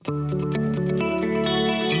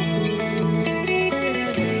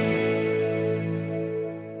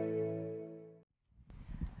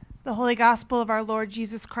Holy Gospel of our Lord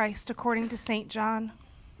Jesus Christ according to St. John.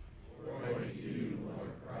 Glory to you, Lord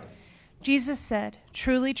Christ. Jesus said,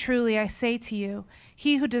 "Truly, truly, I say to you,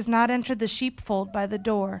 he who does not enter the sheepfold by the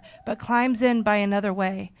door, but climbs in by another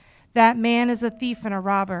way, that man is a thief and a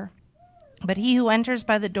robber. But he who enters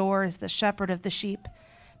by the door is the shepherd of the sheep.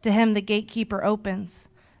 To him the gatekeeper opens.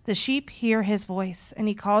 The sheep hear his voice, and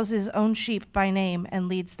he calls his own sheep by name and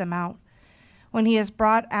leads them out. When he has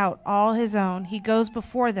brought out all his own, he goes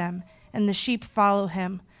before them, and the sheep follow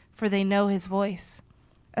him, for they know his voice.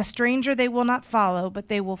 A stranger they will not follow, but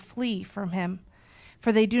they will flee from him,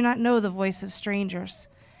 for they do not know the voice of strangers."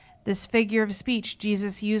 This figure of speech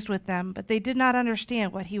Jesus used with them, but they did not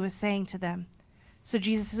understand what he was saying to them. So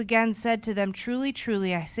Jesus again said to them, "Truly,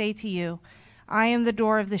 truly, I say to you, I am the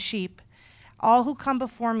door of the sheep. All who come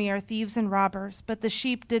before me are thieves and robbers, but the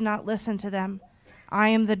sheep did not listen to them. I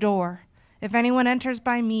am the door. If anyone enters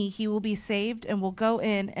by me, he will be saved and will go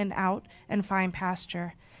in and out and find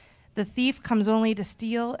pasture. The thief comes only to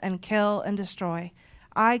steal and kill and destroy.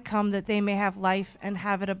 I come that they may have life and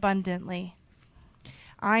have it abundantly.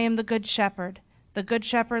 I am the good shepherd. The good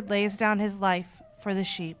shepherd lays down his life for the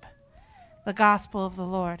sheep." The Gospel of the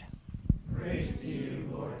Lord. Praise to you,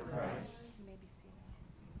 Lord Christ.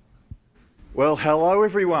 Well, hello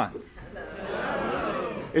everyone.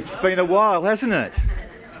 Hello. It's been a while, hasn't it?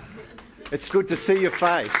 It's good to see your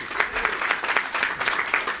face.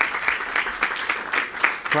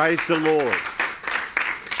 Praise the Lord.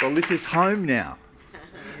 Well, this is home now.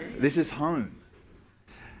 This is home.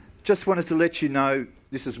 Just wanted to let you know,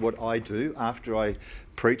 this is what I do after I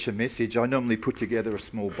preach a message. I normally put together a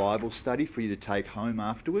small Bible study for you to take home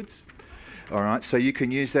afterwards. All right, so you can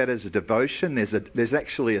use that as a devotion. There's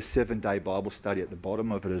actually a 7-day Bible study at the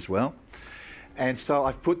bottom of it as well. And so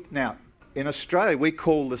I've put, now, in Australia, we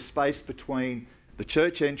call the space between the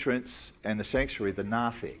church entrance and the sanctuary the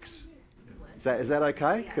narthex. Is that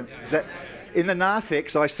okay? Yeah. In the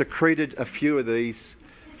narthex, I secreted a few of these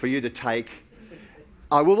for you to take.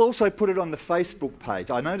 I will also put it on the Facebook page.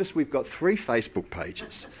 I notice we've got 3 Facebook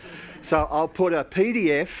pages. So I'll put a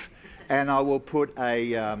PDF and I will put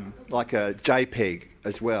a like a JPEG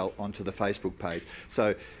as well onto the Facebook page.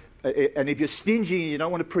 So, and if you're stingy and you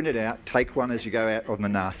don't want to print it out, take one as you go out on the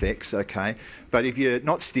narthex, okay? But if you're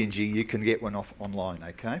not stingy, you can get one off online,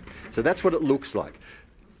 okay? So that's what it looks like,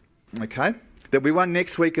 okay? There'll be one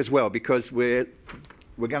next week as well because we're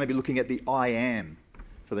going to be looking at the I am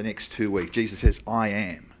for the next 2 weeks. Jesus says, I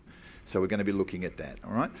am. So we're going to be looking at that,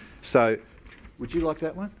 all right? So, would you like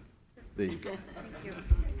that one? There you go. Thank you.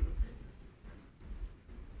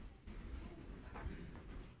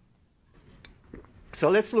 So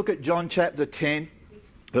let's look at John chapter 10,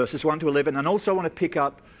 verses 1 to 11, and also want to pick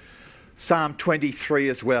up Psalm 23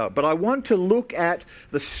 as well. But I want to look at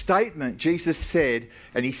the statement Jesus said,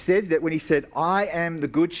 and he said that when he said, I am the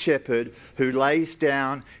good shepherd who lays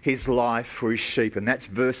down his life for his sheep, and that's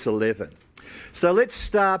verse 11. So let's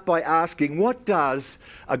start by asking, what does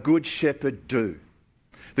a good shepherd do?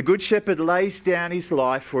 The good shepherd lays down his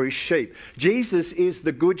life for his sheep. Jesus is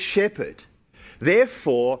the good shepherd.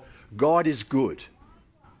 Therefore, God is good.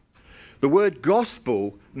 The word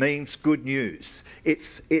gospel means good news.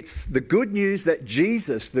 It's the good news that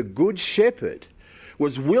Jesus, the good shepherd,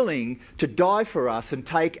 was willing to die for us and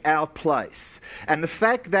take our place. And the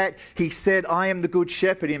fact that he said, I am the good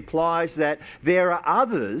shepherd, implies that there are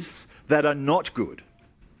others that are not good.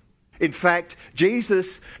 In fact,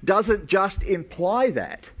 Jesus doesn't just imply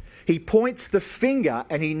that. He points the finger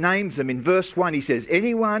and he names them. In verse 1 he says,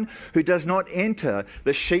 anyone who does not enter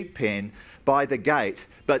the sheep pen by the gate,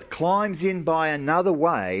 but climbs in by another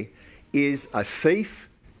way, is a thief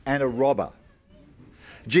and a robber.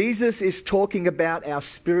 Jesus is talking about our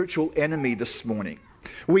spiritual enemy this morning.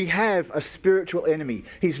 We have a spiritual enemy.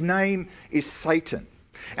 His name is Satan.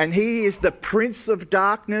 And he is the prince of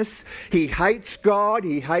darkness. He hates God.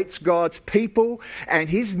 He hates God's people. And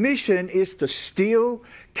his mission is to steal,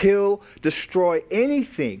 kill, destroy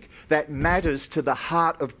anything that matters to the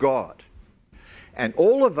heart of God. And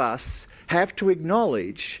all of us have to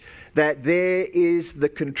acknowledge that there is the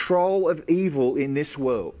control of evil in this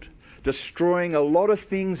world, destroying a lot of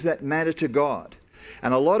things that matter to God.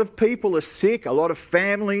 And a lot of people are sick, a lot of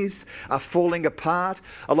families are falling apart,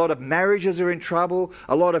 a lot of marriages are in trouble,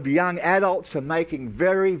 a lot of young adults are making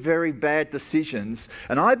very, very bad decisions.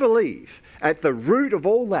 And I believe at the root of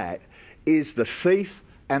all that is the thief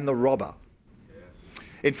and the robber.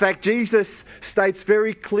 In fact, Jesus states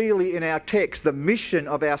very clearly in our text the mission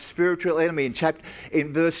of our spiritual enemy.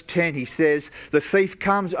 In verse 10, he says, "The thief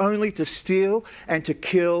comes only to steal and to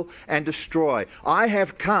kill and destroy. I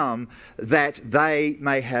have come that they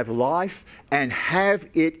may have life and have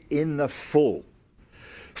it in the full."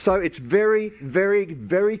 So it's very, very,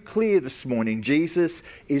 very clear this morning, Jesus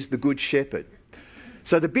is the Good Shepherd.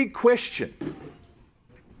 So the big question,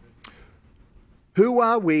 who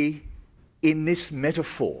are we in this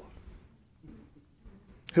metaphor?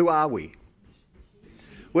 Who are we?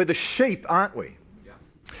 We're the sheep, aren't we?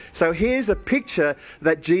 So here's a picture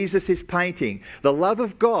that Jesus is painting. The love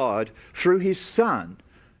of God through his Son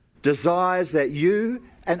desires that you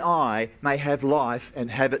and I may have life and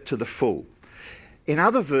have it to the full. In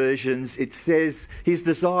other versions, it says his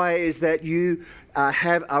desire is that you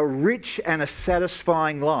have a rich and a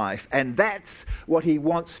satisfying life, and that's what he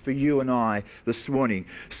wants for you and I this morning.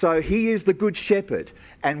 So he is the Good Shepherd,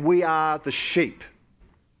 and we are the sheep.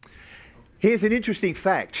 Here's an interesting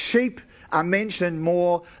fact. Sheep are mentioned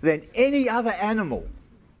more than any other animal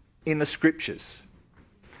in the Scriptures.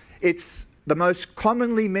 It's the most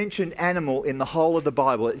commonly mentioned animal in the whole of the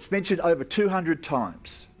Bible. It's mentioned over 200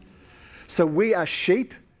 times. So we are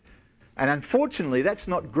sheep, and unfortunately that's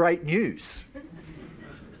not great news.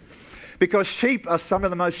 Because sheep are some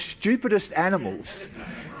of the most stupidest animals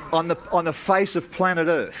on the face of planet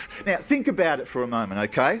Earth. Now think about it for a moment,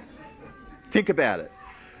 okay? Think about it.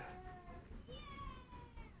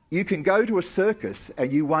 You can go to a circus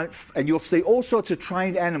and you'll see all sorts of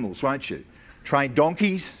trained animals, won't you? Trained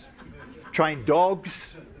donkeys, trained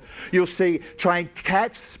dogs. You'll see trained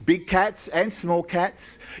cats, big cats and small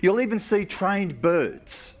cats. You'll even see trained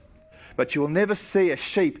birds. But you'll never see a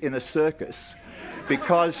sheep in a circus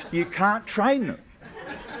because you can't train them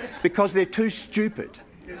because they're too stupid.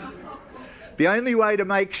 The only way to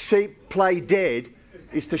make sheep play dead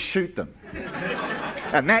is to shoot them.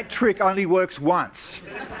 And that trick only works once.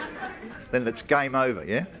 Then it's game over,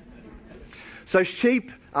 yeah? So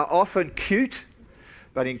sheep are often cute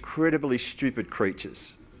but incredibly stupid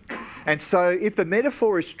creatures. And so if the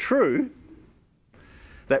metaphor is true,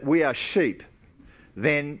 that we are sheep,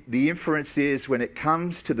 then the inference is when it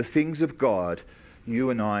comes to the things of God, you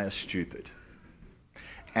and I are stupid.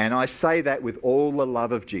 And I say that with all the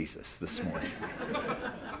love of Jesus this morning.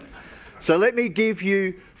 So let me give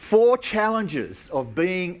you 4 challenges of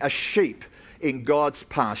being a sheep in God's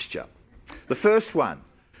pasture. The first one,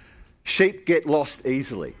 sheep get lost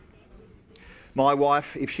easily. My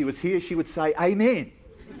wife, if she was here, she would say, "Amen."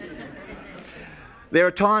 There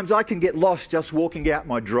are times I can get lost just walking out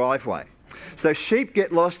my driveway. So sheep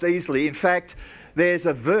get lost easily. In fact, there's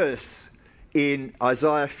a verse in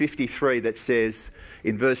Isaiah 53 that says,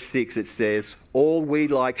 in verse 6 it says, "All we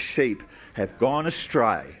like sheep have gone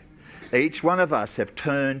astray. Each one of us have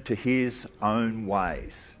turned to his own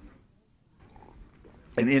ways."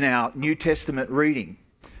 And in our New Testament reading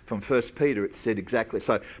from 1 Peter, it said exactly.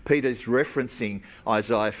 So Peter's referencing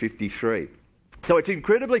Isaiah 53. So it's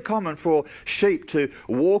incredibly common for sheep to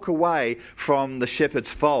walk away from the shepherd's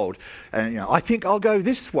fold. And, I think I'll go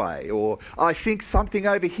this way, or I think something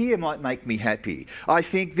over here might make me happy. I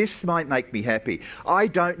think this might make me happy. I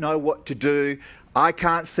don't know what to do. I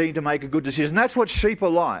can't seem to make a good decision. That's what sheep are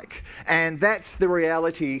like. And that's the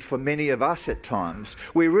reality for many of us at times.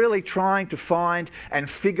 We're really trying to find and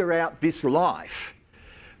figure out this life,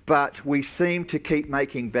 but we seem to keep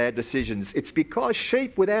making bad decisions. It's because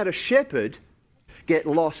sheep without a shepherd get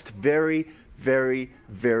lost very, very,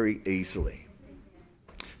 very easily.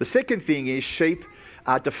 The second thing is sheep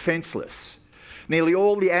are defenceless. Nearly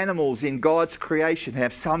all the animals in God's creation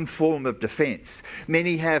have some form of defence.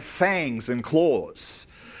 Many have fangs and claws.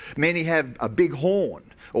 Many have a big horn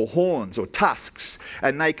or horns or tusks,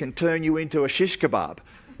 and they can turn you into a shish kebab.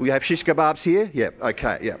 We have shish kebabs here? Yep,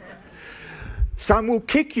 okay, yep. Some will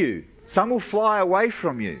kick you. Some will fly away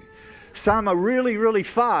from you. Some are really, really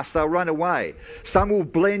fast. They'll run away. Some will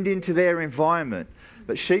blend into their environment.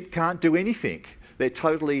 But sheep can't do anything. They're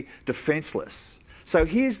totally defenceless. So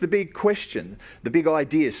here's the big question, the big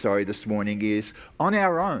idea, this morning is, on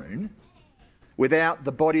our own, without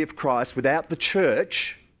the body of Christ, without the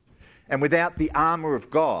church, and without the armour of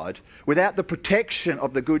God, without the protection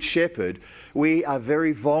of the Good Shepherd, we are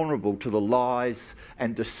very vulnerable to the lies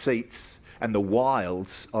and deceits and the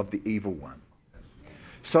wiles of the evil one.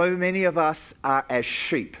 So many of us are as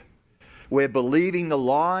sheep. We're believing the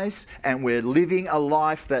lies and we're living a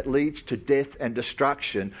life that leads to death and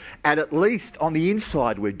destruction. And at least on the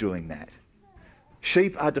inside we're doing that.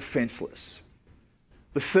 Sheep are defenceless.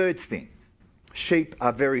 The third thing, sheep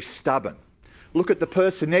are very stubborn. Look at the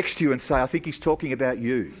person next to you and say, "I think he's talking about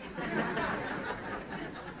you."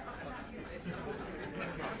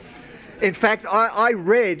 In fact, I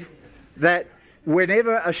read that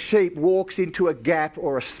whenever a sheep walks into a gap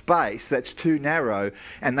or a space that's too narrow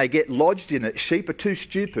and they get lodged in it, sheep are too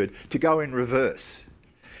stupid to go in reverse.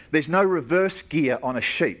 There's no reverse gear on a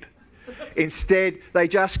sheep. Instead, they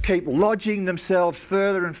just keep lodging themselves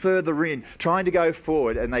further and further in, trying to go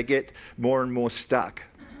forward, and they get more and more stuck.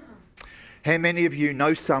 How many of you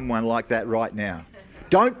know someone like that right now?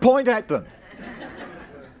 Don't point at them.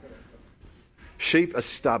 Sheep are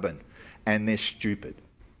stubborn and they're stupid.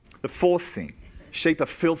 The fourth thing, sheep are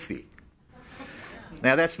filthy.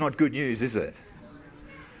 Now that's not good news, is it?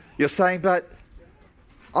 You're saying, but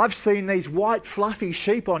I've seen these white fluffy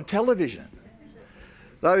sheep on television.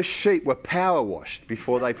 Those sheep were power washed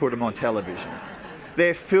before they put them on television.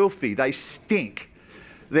 They're filthy, they stink.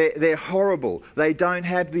 They're horrible. They don't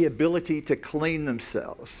have the ability to clean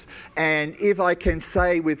themselves. And if I can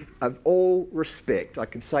say with all respect, I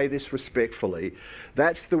can say this respectfully,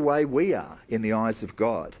 that's the way we are in the eyes of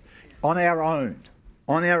God. On our own,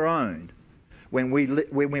 when we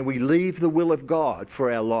leave the will of God for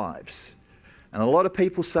our lives. And a lot of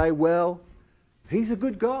people say, well, he's a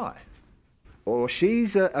good guy, or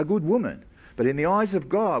she's a good woman. But in the eyes of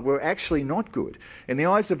God, we're actually not good. In the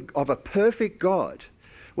eyes of a perfect God,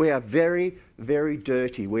 we are very, very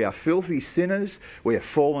dirty. We are filthy sinners. We have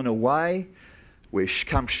fallen away. We've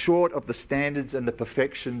come short of the standards and the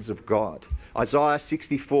perfections of God. Isaiah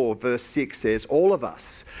 64 verse 6 says, all of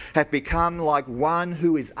us have become like one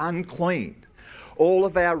who is unclean. All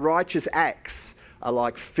of our righteous acts are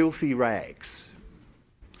like filthy rags.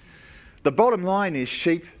 The bottom line is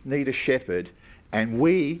sheep need a shepherd and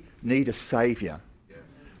we need a saviour.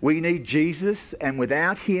 We need Jesus, and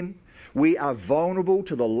without him, we are vulnerable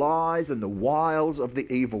to the lies and the wiles of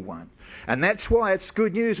the evil one. And that's why it's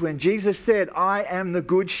good news when Jesus said, I am the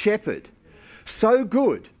good shepherd. So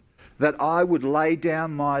good that I would lay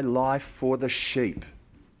down my life for the sheep.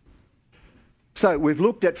 So we've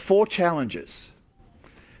looked at 4 challenges.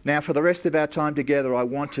 Now for the rest of our time together, I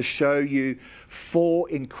want to show you 4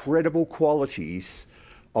 incredible qualities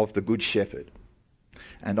of the good shepherd.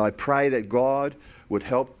 And I pray that God would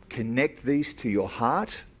help connect these to your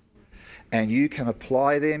heart, and you can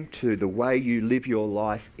apply them to the way you live your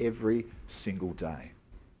life every single day.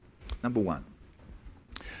 Number 1,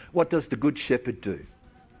 what does the Good Shepherd do?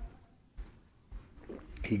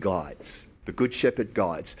 He guides. The Good Shepherd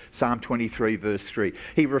guides. Psalm 23 verse 3.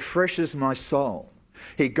 He refreshes my soul.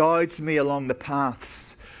 He guides me along the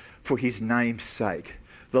paths for his name's sake.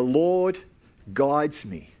 The Lord guides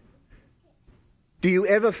me. Do you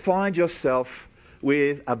ever find yourself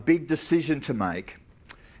with a big decision to make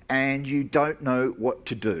and you don't know what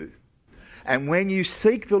to do? And when you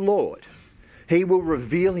seek the Lord, he will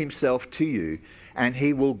reveal himself to you and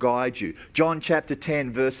he will guide you. John chapter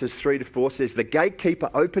 10 verses 3 to 4 says, the gatekeeper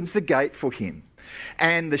opens the gate for him,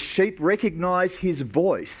 and the sheep recognize his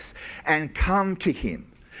voice and come to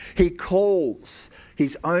him. He calls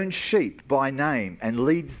his own sheep by name and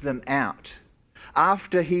leads them out.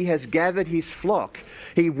 After he has gathered his flock,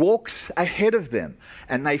 he walks ahead of them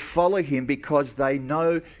and they follow him because they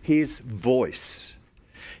know his voice.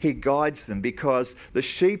 He guides them because the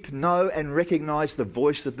sheep know and recognize the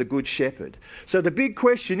voice of the Good Shepherd. So the big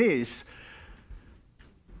question is,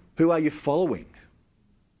 who are you following?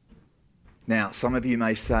 Now, some of you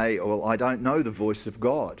may say, well, I don't know the voice of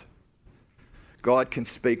God. God can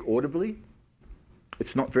speak audibly.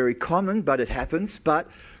 It's not very common, but it happens. But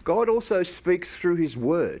God also speaks through his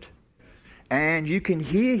word. And you can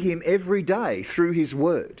hear him every day through his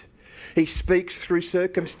word. He speaks through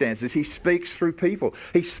circumstances. He speaks through people.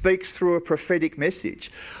 He speaks through a prophetic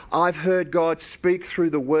message. I've heard God speak through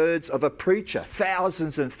the words of a preacher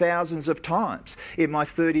thousands and thousands of times in my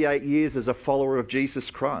 38 years as a follower of Jesus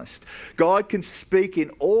Christ. God can speak in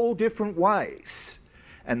all different ways.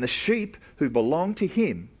 And the sheep who belong to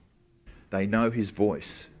him, they know his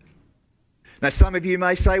voice. Now, some of you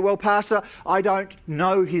may say, well, Pastor, I don't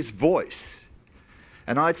know his voice.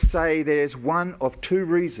 And I'd say there's one of 2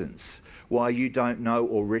 reasons why you don't know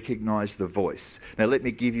or recognise the voice. Now, let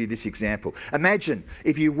me give you this example. Imagine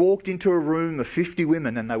if you walked into a room of 50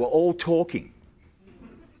 women and they were all talking.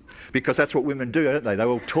 Because that's what women do, don't they? They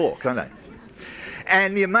all talk, don't they?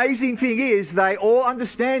 And the amazing thing is they all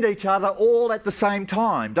understand each other all at the same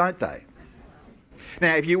time, don't they?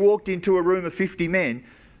 Now, if you walked into a room of 50 men,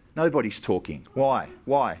 nobody's talking. Why?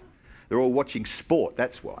 They're all watching sport,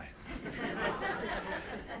 that's why.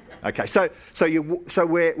 Okay, so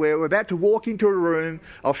we're about to walk into a room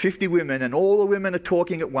of 50 women and all the women are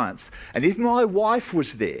talking at once. And if my wife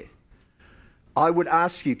was there, I would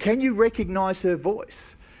ask you, can you recognise her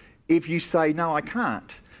voice? If you say, no, I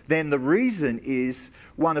can't, then the reason is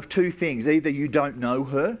one of two things. Either you don't know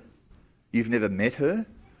her, you've never met her,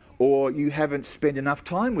 or you haven't spent enough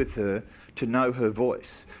time with her to know her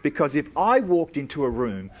voice. Because if I walked into a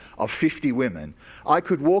room of 50 women, I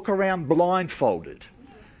could walk around blindfolded,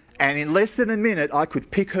 and in less than a minute I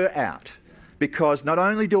could pick her out. Because not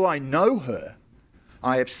only do I know her,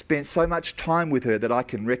 I have spent so much time with her that I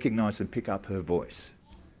can recognise and pick up her voice.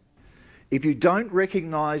 If you don't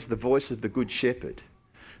recognise the voice of the Good Shepherd,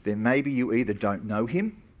 then maybe you either don't know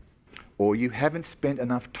him or you haven't spent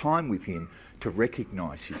enough time with him to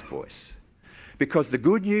recognise his voice. Because the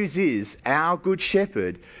good news is, our Good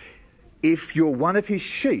Shepherd, if you're one of his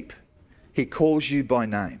sheep, he calls you by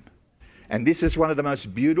name. And this is one of the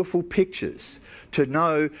most beautiful pictures, to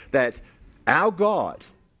know that our God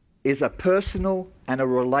is a personal and a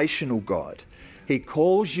relational God. He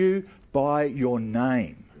calls you by your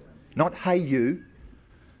name, not hey you.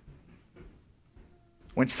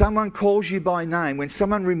 When someone calls you by name, when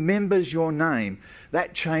someone remembers your name,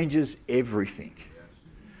 that changes everything.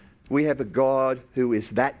 We have a God who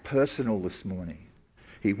is that personal this morning.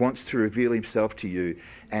 He wants to reveal himself to you,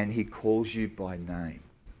 and he calls you by name.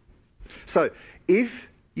 So, if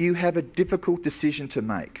you have a difficult decision to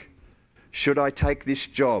make, should I take this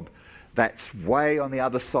job that's way on the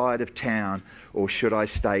other side of town, or should I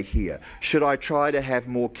stay here? Should I try to have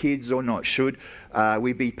more kids or not? Should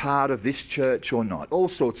we be part of this church or not? All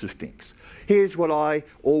sorts of things. Here's what I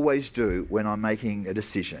always do when I'm making a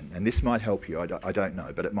decision, and this might help you, I don't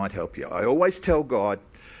know, but it might help you. I always tell God,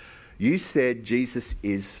 you said Jesus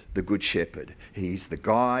is the Good Shepherd. He's the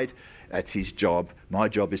guide, that's his job. My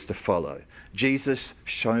job is to follow. Jesus,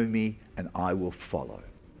 show me and I will follow.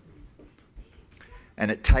 And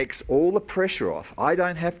it takes all the pressure off. I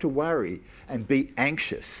don't have to worry and be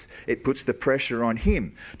anxious. It puts the pressure on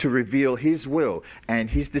him to reveal his will and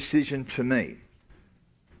his decision to me.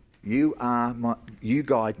 You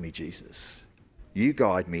guide me, Jesus. You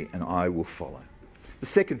guide me and I will follow. The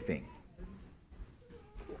second thing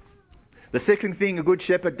a good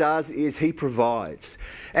shepherd does is he provides.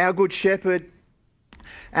 Our God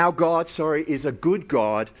is a good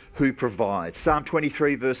God who provides. Psalm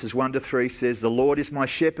 23 verses 1 to 3 says, "The Lord is my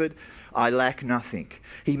shepherd, I lack nothing.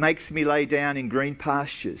 He makes me lay down in green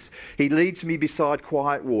pastures. He leads me beside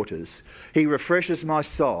quiet waters. He refreshes my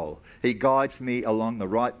soul. He guides me along the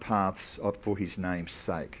right paths for his name's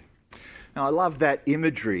sake." Now I love that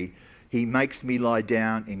imagery. He makes me lie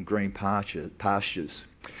down in green pastures.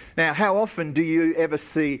 Now, how often do you ever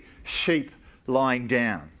see sheep lying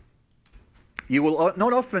down? You will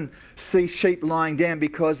not often see sheep lying down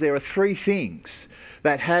because there are three things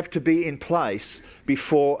that have to be in place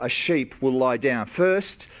before a sheep will lie down.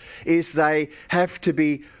 First is they have to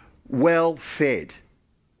be well fed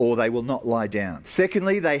or they will not lie down.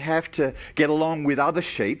 Secondly, they have to get along with other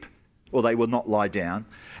sheep or they will not lie down.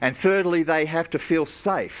 And thirdly, they have to feel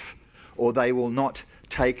safe or they will not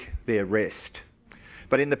take their rest.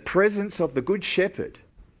 But in the presence of the Good Shepherd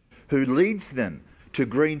who leads them to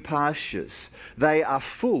green pastures, they are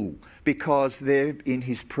full because they're in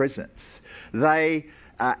his presence.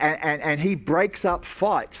 And he breaks up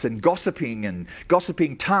fights and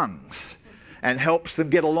gossiping tongues and helps them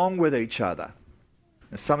get along with each other.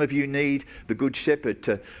 Now, some of you need the Good Shepherd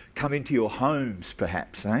to come into your homes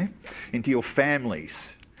perhaps, into your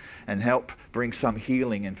families, and help bring some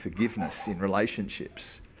healing and forgiveness in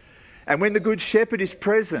relationships. And when the Good Shepherd is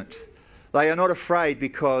present, they are not afraid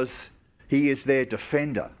because he is their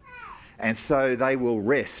defender. And so they will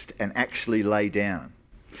rest and actually lay down.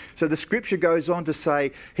 So the scripture goes on to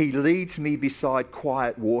say, he leads me beside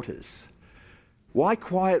quiet waters. Why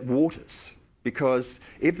quiet waters? Because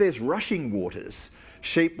if there's rushing waters,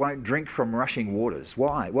 sheep won't drink from rushing waters.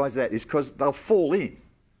 Why? Why is that? It's because they'll fall in.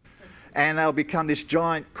 And they'll become this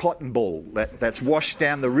giant cotton ball that's washed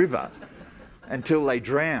down the river until they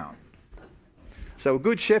drown. So a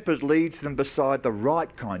good shepherd leads them beside the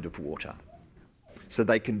right kind of water so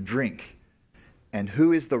they can drink. And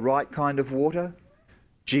who is the right kind of water?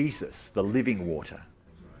 Jesus, the living water.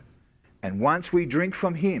 And once we drink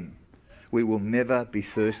from him, we will never be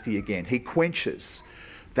thirsty again. He quenches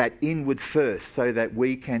that inward thirst so that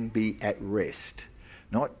we can be at rest.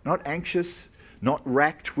 Not anxious, not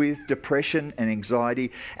racked with depression and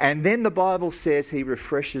anxiety. And then the Bible says he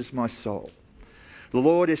refreshes my soul. The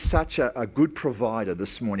Lord is such a good provider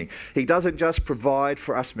this morning. He doesn't just provide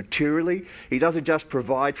for us materially. He doesn't just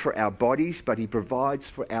provide for our bodies, but he provides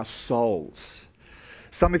for our souls.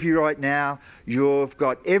 Some of you right now, you've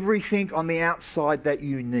got everything on the outside that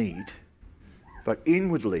you need, but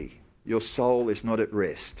inwardly, your soul is not at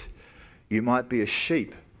rest. You might be a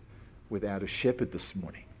sheep without a shepherd this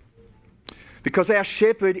morning. Because our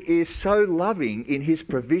shepherd is so loving in his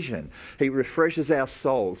provision. He refreshes our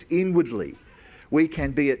souls inwardly. We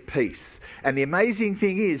can be at peace. And the amazing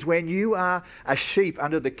thing is, when you are a sheep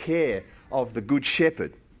under the care of the good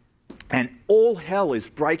shepherd, and all hell is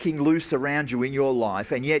breaking loose around you in your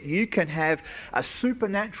life, and yet you can have a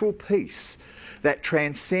supernatural peace that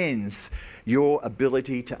transcends your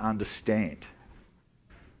ability to understand.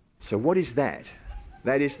 So what is that?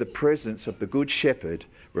 That is the presence of the Good Shepherd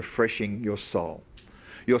refreshing your soul.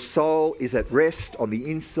 Your soul is at rest on the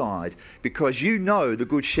inside because you know the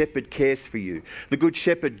Good Shepherd cares for you. The Good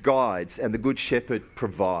Shepherd guides and the Good Shepherd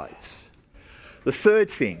provides. The third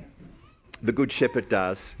thing the Good Shepherd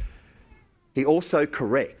does, he also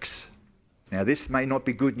corrects. Now this may not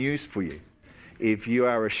be good news for you if you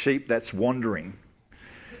are a sheep that's wandering.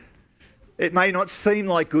 It may not seem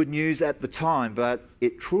like good news at the time, but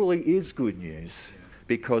it truly is good news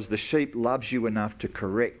because the shepherd loves you enough to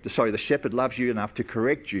correct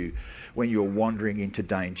you when you're wandering into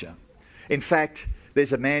danger. In fact,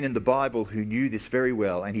 there's a man in the Bible who knew this very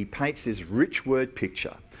well, and he paints this rich word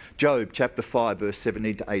picture. Job chapter 5 verse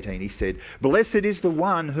 17 to 18, he said, "Blessed is the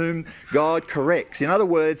one whom God corrects." In other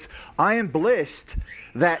words, I am blessed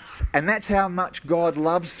and that's how much God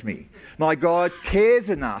loves me. My God cares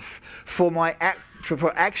enough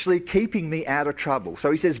for actually keeping me out of trouble.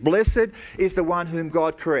 So he says, blessed is the one whom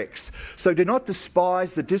God corrects. So do not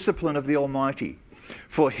despise the discipline of the Almighty,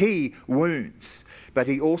 for he wounds, but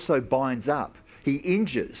he also binds up. He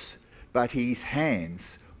injures, but his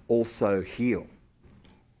hands also heal.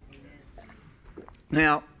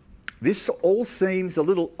 Now, this all seems a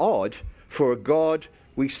little odd for a God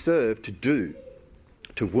we serve to do,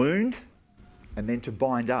 to wound and then to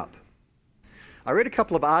bind up. I read a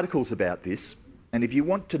couple of articles about this, and if you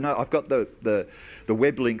want to know, I've got the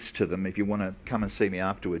web links to them if you want to come and see me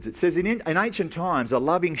afterwards. It says, in ancient times, a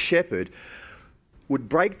loving shepherd would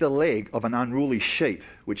break the leg of an unruly sheep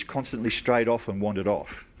which constantly strayed off and wandered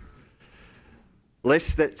off,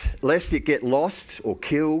 lest it get lost or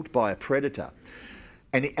killed by a predator.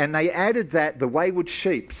 And they added that the wayward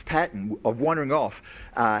sheep's pattern of wandering off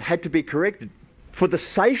had to be corrected for the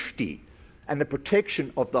safety and the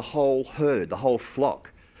protection of the whole herd, the whole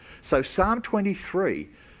flock. So Psalm 23,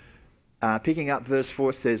 picking up verse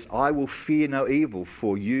 4, says, "I will fear no evil,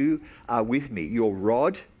 for you are with me. Your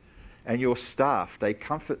rod and your staff, they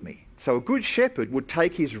comfort me." So a good shepherd would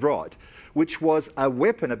take his rod, which was a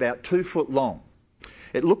weapon about 2 foot long.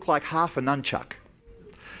 It looked like half a nunchuck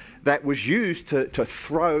that was used to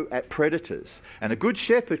throw at predators. And a good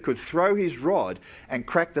shepherd could throw his rod and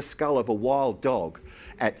crack the skull of a wild dog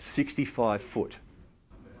at 65 foot.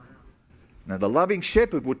 Now the loving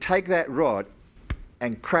shepherd would take that rod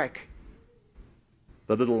and crack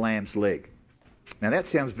the little lamb's leg. Now that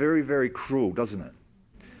sounds very, very cruel, doesn't it?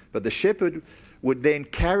 But the shepherd would then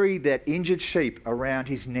carry that injured sheep around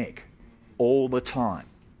his neck all the time.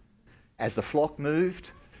 As the flock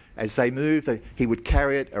moved, as they moved, he would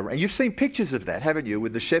carry it around. You've seen pictures of that, haven't you,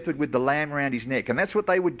 with the shepherd with the lamb around his neck, and that's what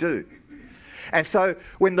they would do. And so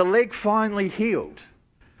when the leg finally healed,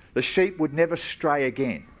 the sheep would never stray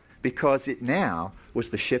again because it now was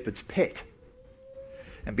the shepherd's pet.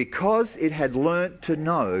 And because it had learnt to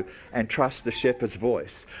know and trust the shepherd's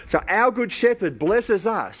voice. So our good shepherd blesses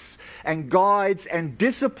us and guides and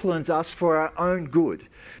disciplines us for our own good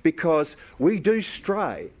because we do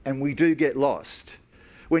stray and we do get lost.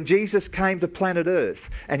 When Jesus came to planet Earth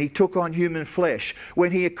and he took on human flesh,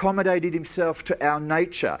 when he accommodated himself to our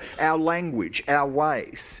nature, our language, our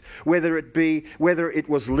ways, whether it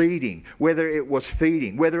was leading, whether it was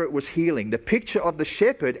feeding, whether it was healing, the picture of the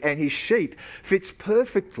shepherd and his sheep fits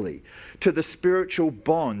perfectly to the spiritual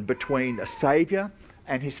bond between a saviour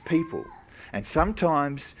and his people. And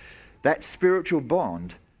sometimes that spiritual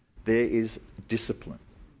bond, there is discipline.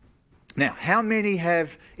 Now, how many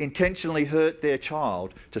have intentionally hurt their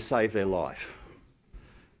child to save their life?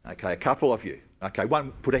 Okay, a couple of you. Okay,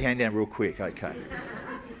 one, put a hand down real quick. Okay.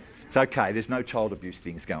 It's okay, there's no child abuse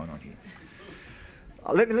things going on here.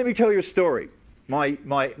 Let me tell you a story. My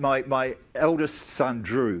eldest son,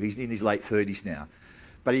 Drew, he's in his late 30s now,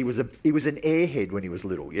 but he was an airhead when he was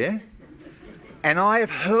little, yeah? And I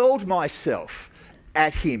have hurled myself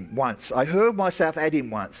at him once. I hurled myself at him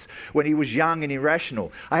once when he was young and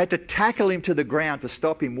irrational. I had to tackle him to the ground to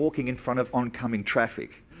stop him walking in front of oncoming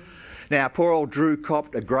traffic. Now, poor old Drew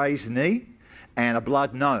copped a grazed knee and a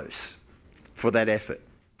blood nose for that effort.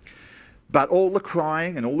 But all the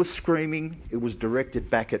crying and all the screaming, it was directed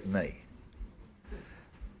back at me.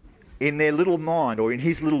 In their little mind, or in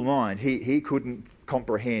his little mind, he couldn't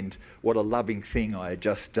comprehend what a loving thing I had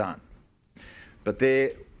just done. But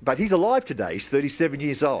there But he's alive today. He's 37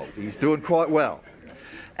 years old. He's doing quite well.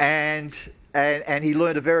 And he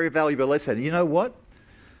learned a very valuable lesson. And you know what?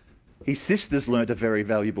 His sisters learned a very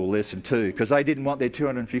valuable lesson too, because they didn't want their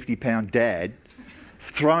 250-pound dad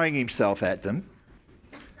throwing himself at them.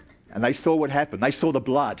 And they saw what happened. They saw the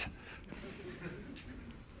blood.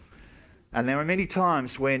 And there are many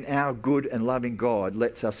times when our good and loving God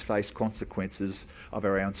lets us face consequences of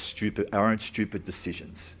our own stupid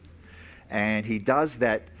decisions. And he does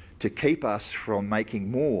that to keep us from making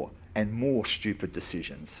more and more stupid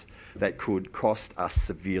decisions that could cost us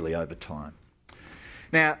severely over time.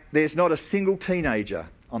 Now, there's not a single teenager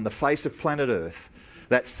on the face of planet Earth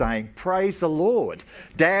that's saying, praise the Lord,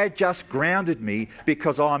 Dad just grounded me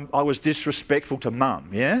because I was disrespectful to Mum,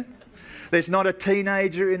 yeah? There's not a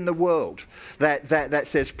teenager in the world that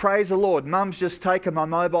says, praise the Lord, Mum's just taken my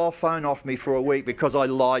mobile phone off me for a week because I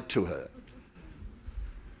lied to her.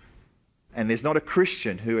 And there's not a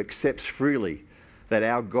Christian who accepts freely that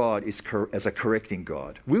our God is as a correcting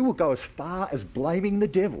God. We will go as far as blaming the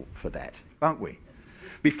devil for that, won't we?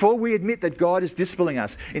 Before we admit that God is disciplining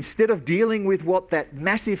us, instead of dealing with what that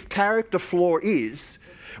massive character flaw is,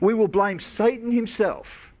 we will blame Satan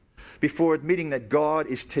himself before admitting that God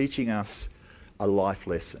is teaching us a life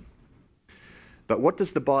lesson. But what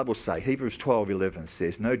does the Bible say? Hebrews 12:11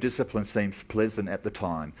 says, no discipline seems pleasant at the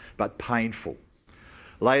time, but painful.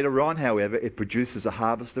 Later on, however, it produces a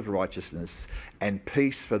harvest of righteousness and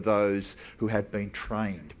peace for those who have been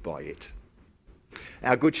trained by it.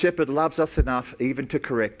 Our Good Shepherd loves us enough even to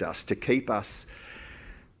correct us, to keep us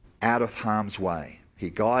out of harm's way. He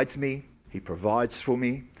guides me, he provides for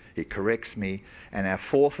me, he corrects me, and our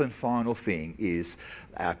fourth and final thing is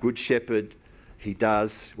our Good Shepherd,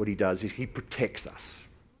 what he does is he protects us.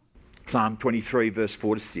 Psalm 23 verse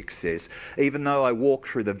 4 to 6 says, even though I walk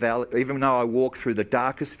through the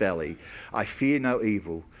darkest valley, I fear no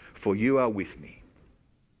evil, for you are with me.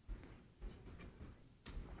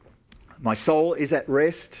 My soul is at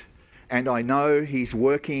rest, and I know he's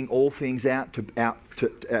working all things out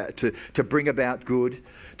to bring about good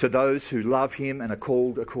to those who love him and are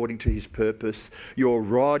called according to his purpose. Your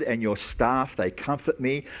rod and your staff, they comfort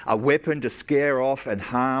me, a weapon to scare off and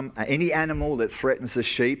harm any animal that threatens the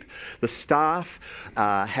sheep. The staff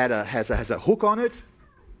has a hook on it.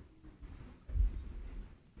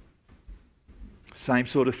 Same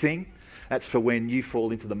sort of thing. That's for when you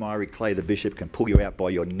fall into the miry clay, the bishop can pull you out by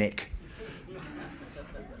your neck.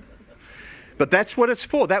 But that's what it's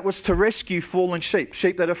for. That was to rescue fallen sheep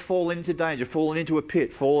that have fallen into danger, fallen into a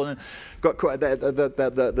pit, the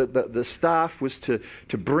staff was to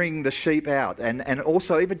bring the sheep out and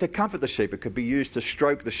also even to comfort the sheep. It could be used to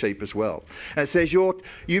stroke the sheep as well. And it says, you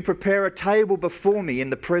prepare a table before me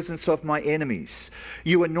in the presence of my enemies.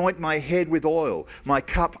 You anoint my head with oil. My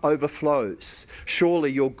cup overflows.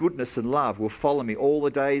 Surely your goodness and love will follow me all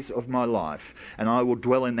the days of my life, and I will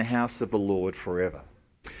dwell in the house of the Lord forever.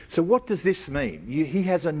 So what does this mean? He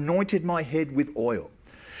has anointed my head with oil.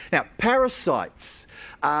 Now, parasites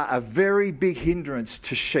are a very big hindrance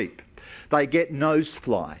to sheep. They get nose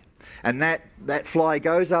fly, and that fly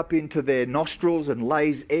goes up into their nostrils and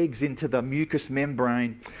lays eggs into the mucous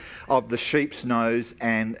membrane of the sheep's nose,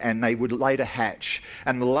 and they would later hatch.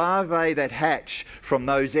 And the larvae that hatch from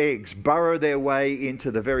those eggs burrow their way into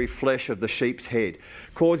the very flesh of the sheep's head,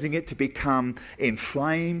 causing it to become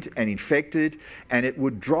inflamed and infected, and it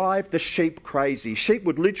would drive the sheep crazy. Sheep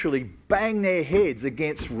would literally bang their heads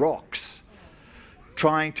against rocks,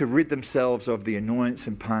 trying to rid themselves of the annoyance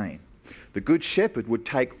and pain. The Good Shepherd would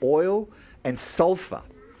take oil and sulphur,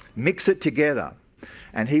 mix it together,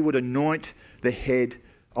 and he would anoint the head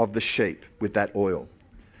of the sheep with that oil.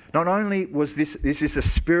 Not only was this is a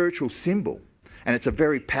spiritual symbol, and it's a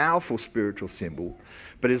very powerful spiritual symbol,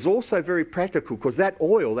 but it's also very practical, because that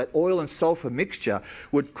oil and sulphur mixture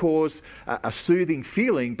would cause a soothing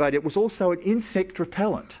feeling, but it was also an insect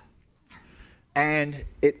repellent, and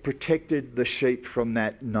it protected the sheep from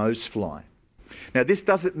that nose fly. Now, this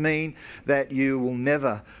doesn't mean that you will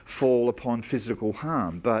never fall upon physical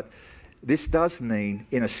harm, but this does mean,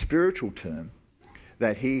 in a spiritual term,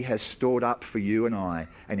 that he has stored up for you and I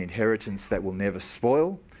an inheritance that will never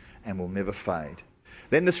spoil and will never fade.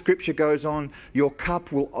 Then the scripture goes on, your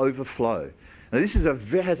cup will overflow. Now, this has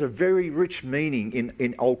a very rich meaning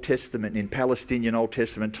in Old Testament, in Palestinian Old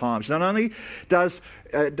Testament times. Not only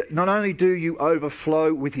do you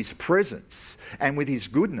overflow with his presence and with his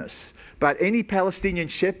goodness, but any Palestinian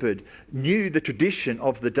shepherd knew the tradition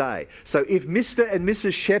of the day. So if Mr. and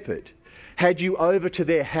Mrs. Shepherd had you over to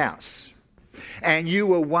their house, and you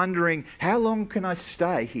were wondering, how long can I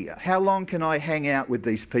stay here? How long can I hang out with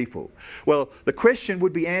these people? Well, the question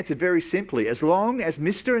would be answered very simply. As long as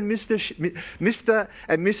Mr. and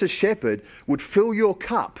Mrs. Shepherd would fill your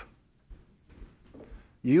cup,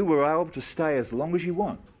 you were able to stay as long as you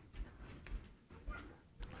want.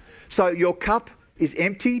 So your cup is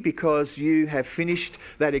empty because you have finished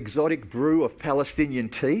that exotic brew of Palestinian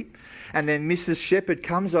tea, and then Mrs. Shepherd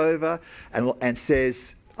comes over and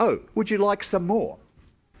says, "Oh, would you like some more?"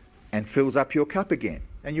 and fills up your cup again.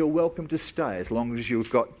 And you're welcome to stay as long as you've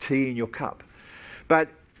got tea in your cup. But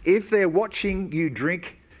if they're watching you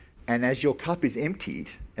drink and as your cup is emptied,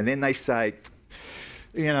 and then they say,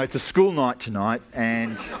 it's a school night tonight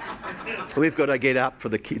and we've got to get up for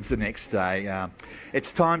the kids the next day.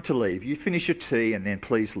 It's time to leave. You finish your tea and then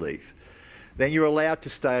please leave. Then you're allowed to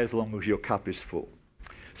stay as long as your cup is full.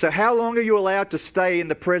 So how long are you allowed to stay in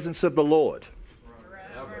the presence of the Lord?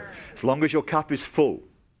 Forever. As long as your cup is full.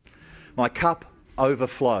 My cup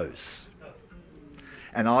overflows,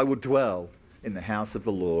 and I will dwell in the house of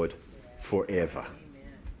the Lord forever.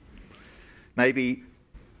 Maybe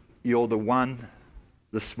you're the one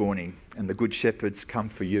this morning and the Good Shepherd's come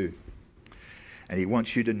for you, and he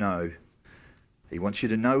wants you to know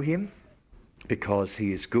him because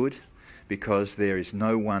he is good, because there is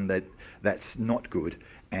no one that's not good,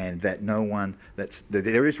 and there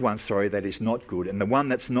is one that is not good, and the one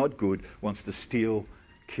that's not good wants to steal,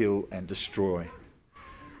 kill and destroy.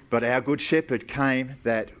 But our Good Shepherd came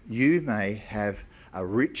that you may have a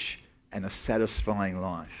rich and a satisfying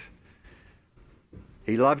life.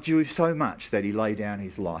 He loved you so much that he laid down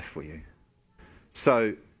his life for you,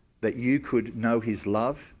 so that you could know his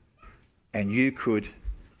love and you could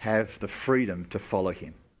have the freedom to follow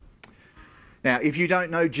him. Now, if you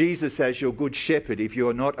don't know Jesus as your Good Shepherd, if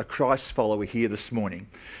you're not a Christ follower here this morning,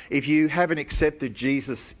 if you haven't accepted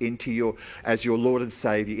Jesus as your Lord and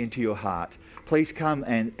Saviour into your heart, please come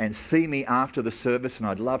and see me after the service, and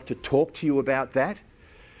I'd love to talk to you about that.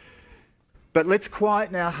 But let's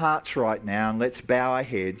quieten our hearts right now and let's bow our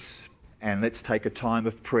heads and let's take a time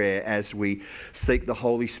of prayer as we seek the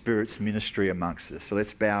Holy Spirit's ministry amongst us. So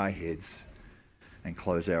let's bow our heads and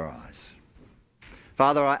close our eyes.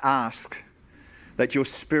 Father, I ask that your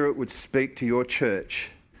Spirit would speak to your church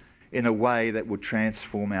in a way that would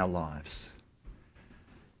transform our lives.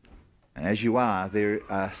 And as you are, there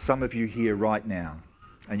are some of you here right now,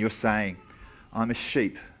 and you're saying, I'm a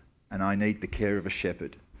sheep and I need the care of a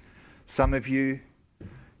shepherd. Some of you,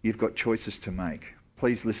 you've got choices to make.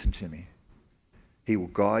 Please listen to me. He will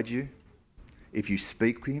guide you. If you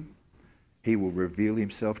speak to him, he will reveal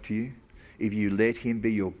himself to you. If you let him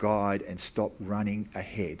be your guide and stop running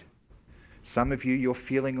ahead. Some of you, you're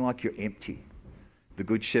feeling like you're empty. The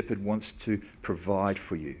Good Shepherd wants to provide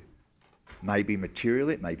for you. Maybe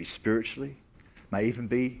materially, it may be spiritually, may even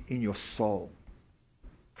be in your soul.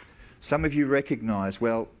 Some of you recognise,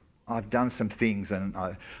 well, I've done some things and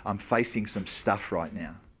I'm facing some stuff right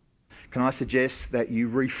now. Can I suggest that you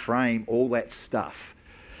reframe all that stuff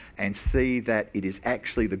and see that it is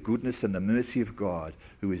actually the goodness and the mercy of God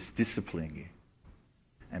who is disciplining you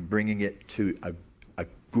and bringing it to a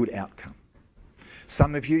good outcome.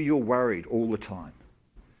 Some of you, you're worried all the time.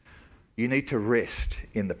 You need to rest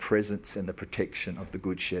in the presence and the protection of the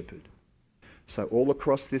Good Shepherd. So all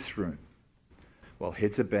across this room, while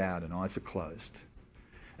heads are bowed and eyes are closed,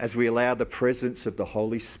 as we allow the presence of the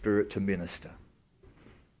Holy Spirit to minister,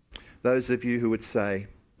 those of you who would say,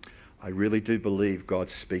 I really do believe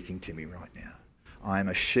God's speaking to me right now. I am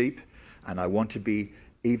a sheep and I want to be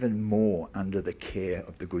even more under the care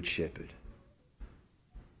of the Good Shepherd.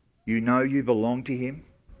 You know you belong to him.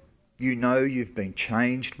 You know you've been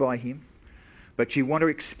changed by him. But you want to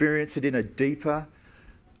experience it in a deeper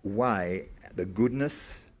way, the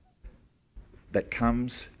goodness that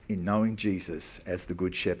comes in knowing Jesus as the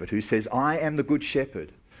Good Shepherd, who says, I am the Good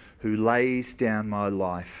Shepherd who lays down my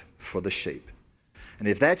life for the sheep. And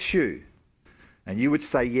if that's you, and you would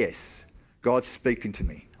say, yes, God's speaking to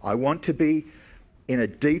me. I want to be in a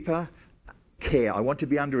deeper care. I want to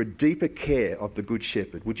be under a deeper care of the Good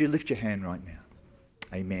Shepherd. Would you lift your hand right now?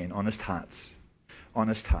 Amen. Honest hearts.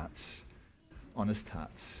 Honest hearts. Honest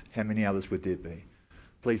hearts. How many others would there be?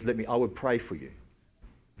 Please I would pray for you.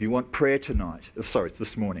 If you want prayer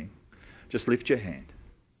this morning, just lift your hand.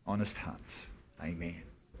 Honest hearts. Amen.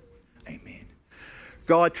 Amen.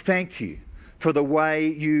 God, thank you for the way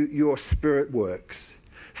your Spirit works.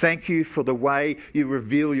 Thank you for the way you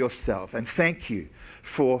reveal yourself. And thank you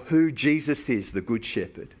for who Jesus is, the Good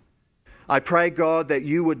Shepherd. I pray, God, that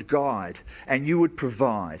you would guide and you would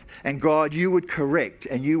provide. And God, you would correct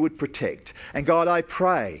and you would protect. And God, I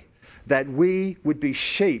pray that we would be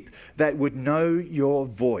sheep that would know your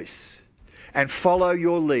voice and follow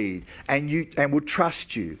your lead and would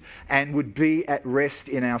trust you and would be at rest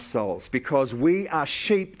in our souls, because we are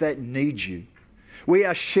sheep that need you. We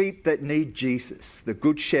are sheep that need Jesus, the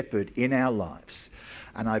Good Shepherd, in our lives.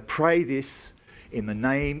 And I pray this in the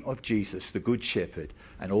name of Jesus, the Good Shepherd.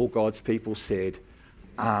 And all God's people said,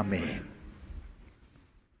 Amen.